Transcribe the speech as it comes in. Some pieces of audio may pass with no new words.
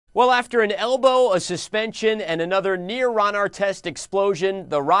Well, after an elbow, a suspension, and another near Ron Artest explosion,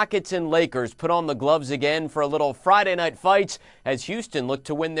 the Rockets and Lakers put on the gloves again for a little Friday night fights as Houston looked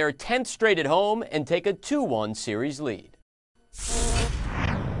to win their 10th straight at home and take a 2-1 series lead.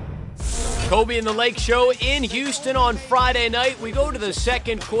 Kobe and the Lake Show in Houston on Friday night. We go to the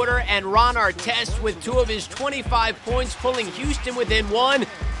second quarter, and Ron Artest with 2 of his 25 points pulling Houston within 1.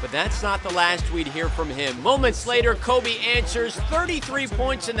 But that's not the last we'd hear from him. Moments later, Kobe answers 33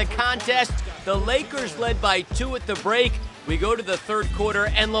 points in the contest. The Lakers led by 2 at the break. We go to the third quarter,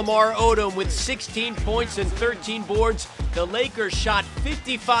 and Lamar Odom with 16 points and 13 boards. The Lakers shot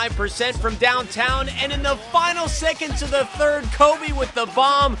 55% from downtown, and in the final seconds of the third, Kobe with the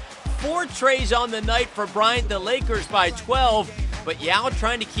bomb. 4 trays on the night for Bryant, the Lakers by 12. But Yao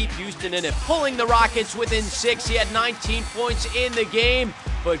trying to keep Houston in it, pulling the Rockets within 6. He had 19 points in the game,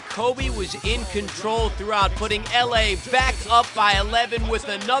 but Kobe was in control throughout, putting LA back up by 11 with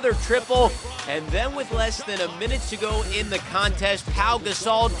another triple. And then with less than a minute to go in the contest, Pau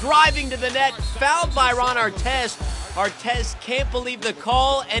Gasol driving to the net, fouled by Ron Artest. Artest can't believe the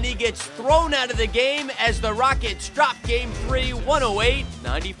call, and he gets thrown out of the game as the Rockets drop Game 3,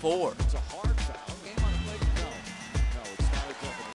 108-94.